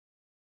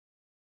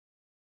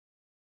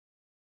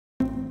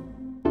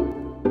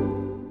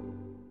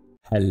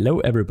Hello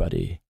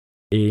everybody.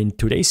 In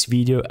today's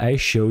video I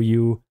show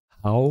you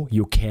how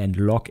you can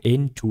log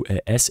into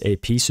a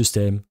SAP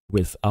system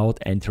without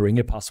entering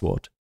a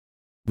password.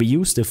 We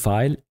use the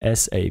file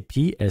sapshcut.exe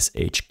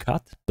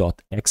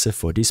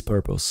for this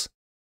purpose.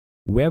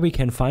 Where we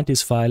can find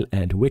this file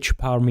and which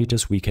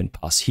parameters we can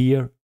pass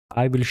here,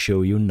 I will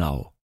show you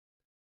now.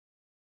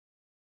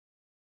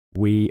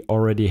 We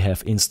already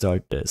have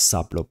installed the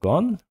SAP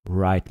logon,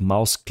 right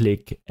mouse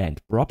click and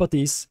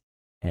properties,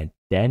 and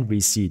then we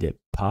see the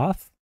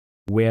path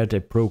where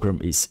the program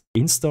is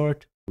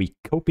installed. We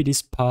copy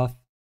this path,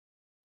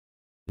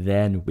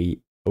 then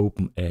we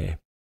open a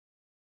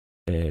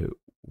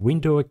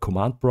window, a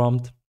command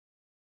prompt,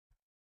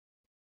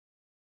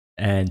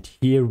 and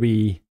here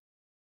we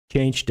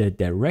change the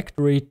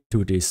directory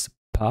to this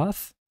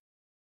path.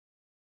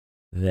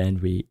 Then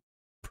we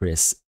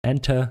press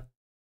enter,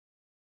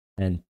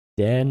 and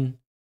then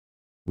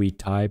we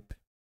type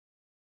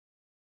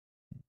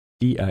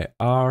dir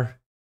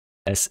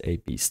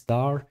SAP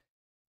star,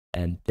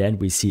 and then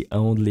we see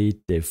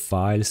only the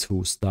files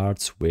who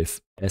starts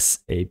with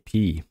SAP.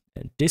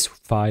 And this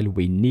file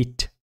we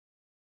need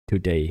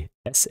today,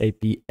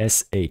 SAP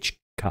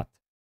shcut.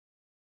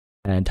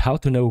 And how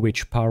to know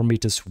which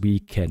parameters we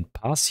can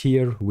pass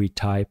here, we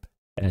type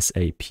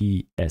SAP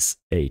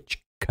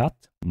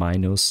shcut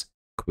minus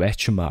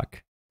question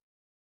mark.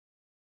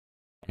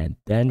 And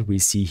then we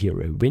see here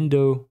a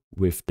window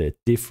with the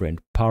different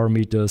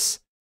parameters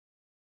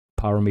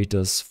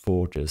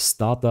for the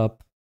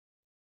startup,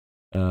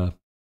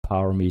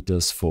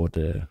 parameters for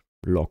the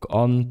log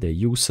on, the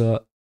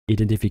user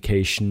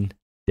identification,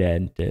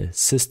 then the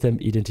system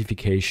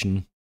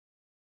identification,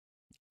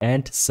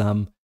 and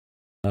some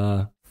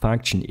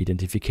function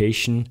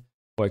identification,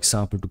 for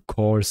example, to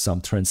call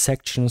some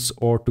transactions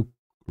or to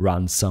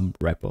run some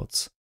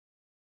reports.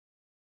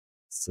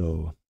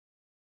 So,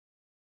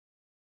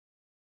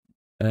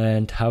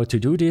 and how to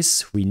do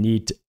this? We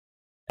need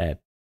a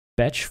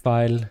batch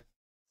file.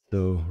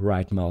 So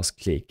right mouse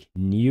click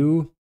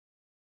new,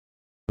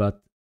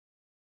 but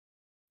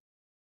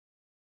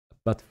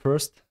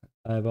first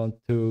I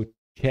want to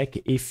check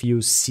if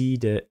you see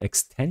the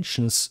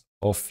extensions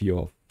of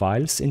your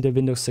files in the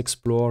Windows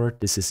Explorer.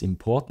 This is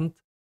important.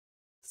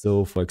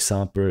 So for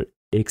example,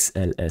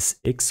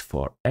 XLSX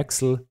for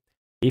Excel.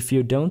 If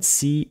you don't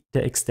see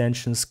the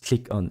extensions,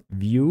 click on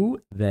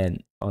View,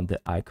 then on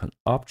the icon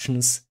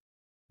Options,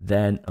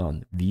 then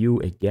on View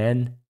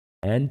again,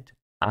 and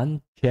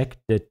uncheck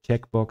the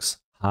checkbox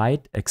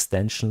Hide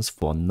extensions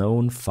for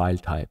known file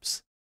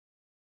types.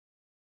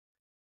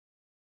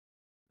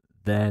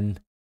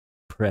 Then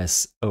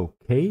press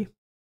OK,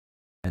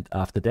 and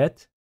after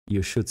that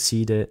you should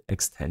see the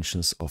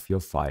extensions of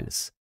your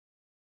files.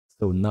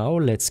 So now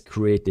let's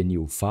create a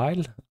new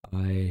file.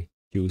 I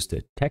use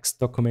the text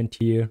document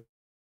here,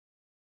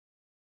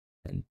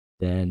 and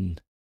then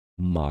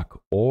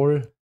mark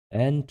all,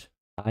 and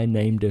I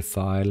name the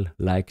file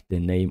like the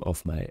name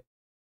of my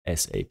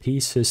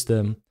SAP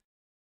system,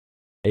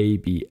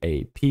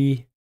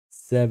 ABAP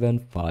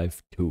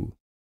 752,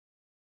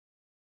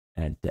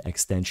 and the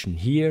extension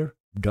here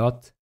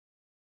 .bat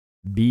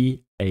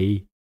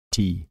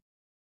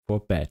for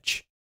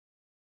batch.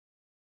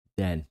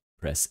 Then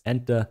press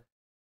enter,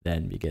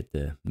 then we get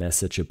the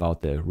message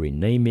about the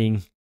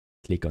renaming.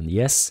 Click on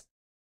yes,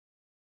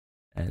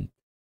 and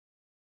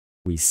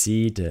we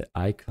see the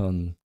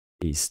icon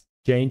is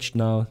changed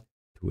now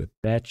to a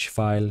batch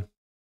file.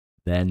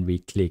 Then we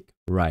click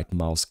right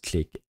mouse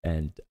click,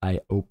 and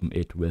I open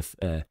it with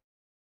a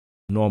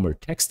normal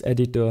text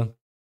editor.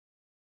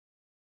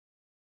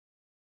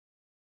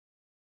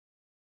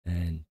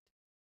 And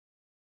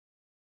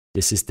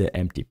this is the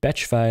empty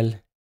batch file,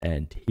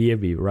 and here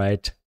we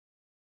write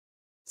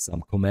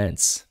some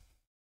commands.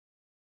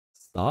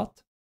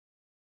 Start,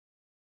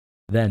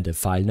 then the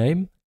file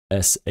name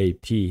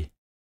SAP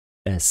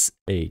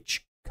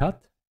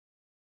shcut,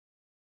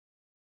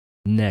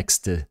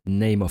 next the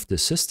name of the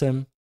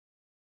system,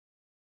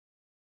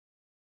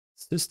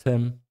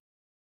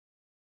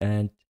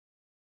 and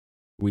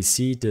we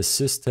see the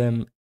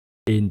system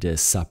in the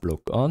SAP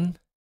logon,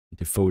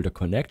 the folder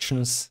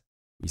connections.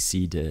 We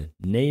see the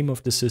name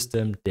of the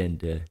system, then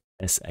the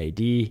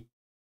SID,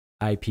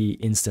 IP,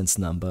 instance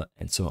number,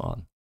 and so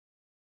on.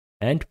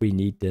 And we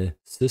need the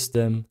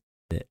system,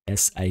 the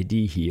SID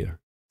here.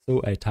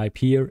 So I type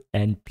here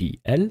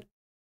NPL.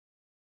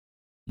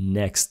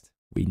 Next,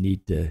 we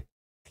need the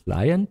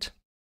client.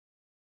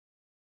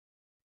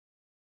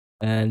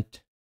 And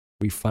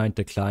we find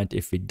the client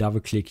if we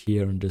double click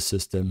here on the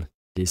system.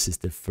 This is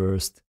the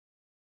first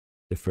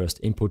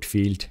input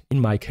field. In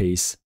my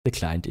case, the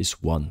client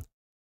is 1.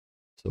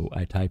 So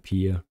I type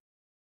here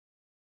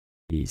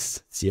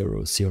is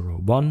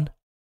 001.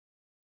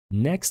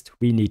 Next,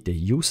 we need the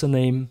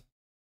username.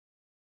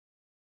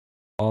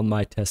 On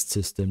my test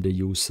system, the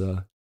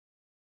user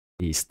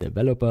is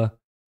developer.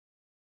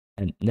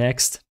 And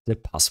next, the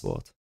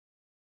password.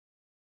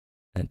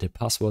 And the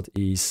password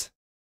is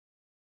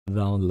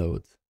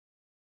download.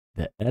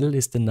 The L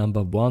is the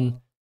number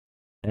 1,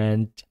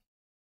 and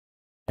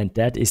And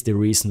that is the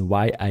reason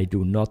why I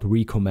do not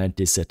recommend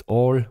this at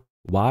all.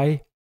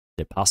 Why?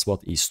 The password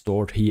is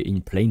stored here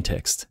in plain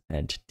text,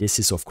 and this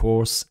is of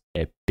course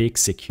a big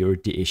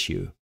security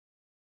issue.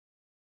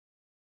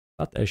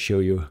 But I'll show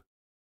you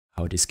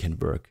how this can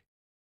work.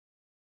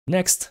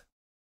 Next,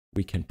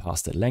 we can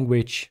pass the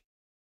language.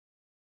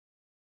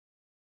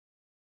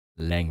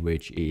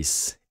 Language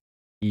is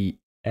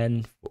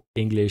EN for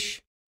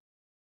English.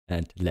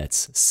 And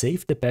let's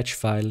save the batch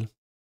file.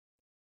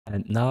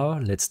 And now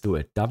let's do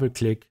a double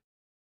click.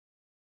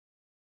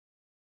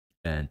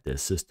 And the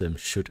system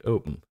should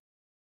open.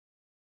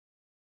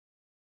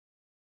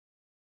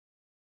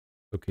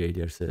 Okay,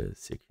 there's a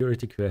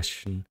security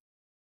question.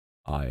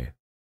 I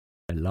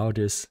allow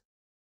this.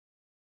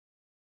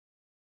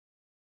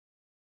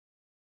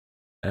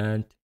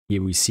 And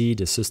here we see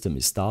the system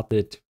is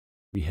started.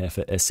 We have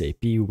a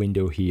SAP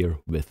window here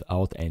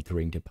without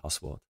entering the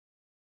password.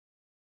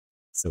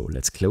 So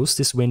let's close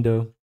this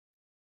window.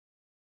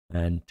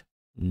 And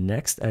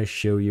next I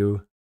show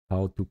you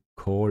how to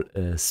call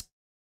a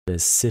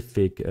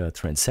specific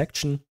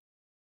transaction.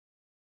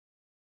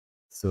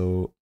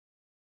 So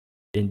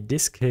in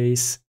this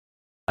case,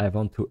 I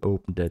want to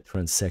open the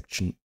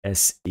transaction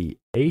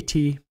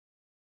SE80,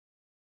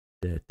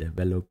 the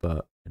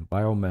developer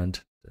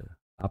environment, the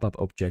ABAP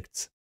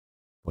objects.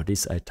 For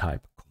this I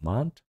type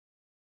command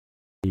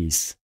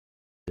is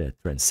the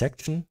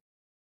transaction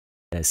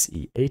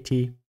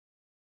SE80,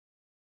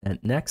 and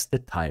next the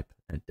type,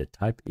 and the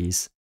type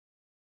is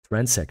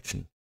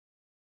transaction.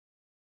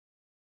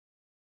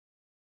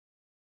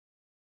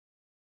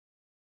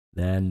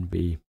 Then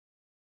we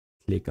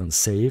click on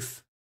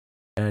save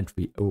and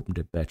we open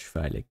the batch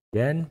file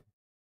again.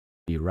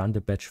 We run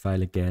the batch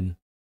file again.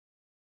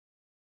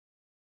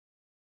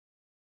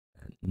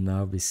 And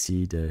now we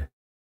see the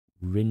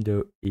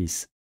window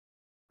is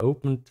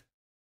opened.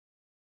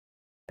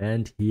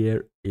 And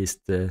here is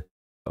the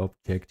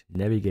object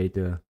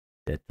navigator,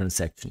 the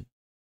transaction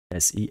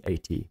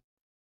SE80.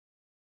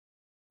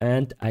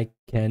 And I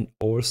can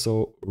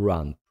also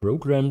run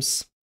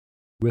programs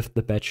with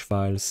the batch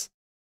files.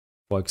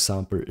 For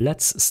example,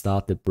 let's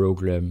start the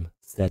program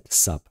set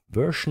sub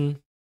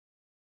version.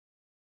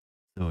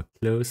 So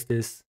close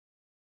this.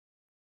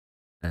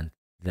 And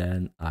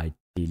then I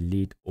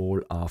delete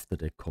all after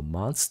the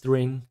command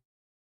string.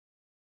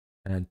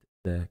 And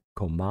the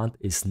command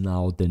is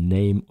now the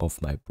name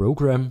of my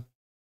program.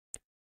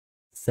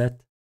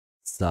 Set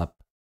sub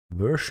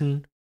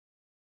version.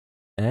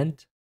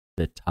 And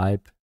the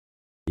type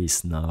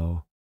is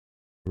now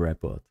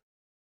report.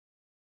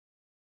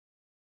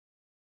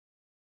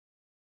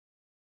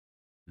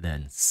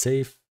 Then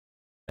save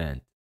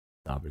and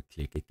double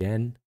click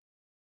again.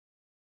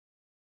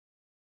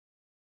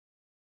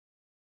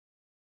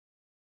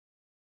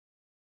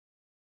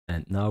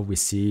 And now we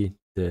see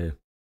the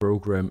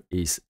program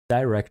is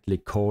directly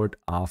called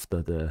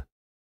after the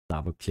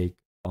double click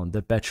on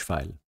the batch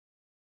file.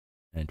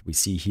 And we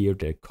see here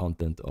the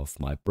content of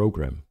my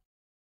program.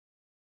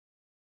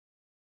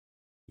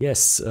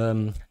 Yes,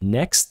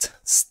 next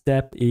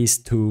step is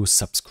to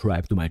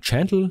subscribe to my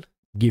channel,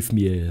 give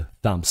me a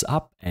thumbs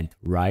up and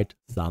write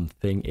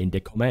something in the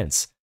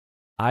comments.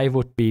 I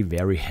would be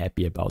very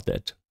happy about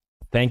that.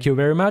 Thank you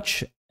very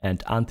much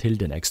and until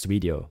the next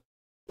video.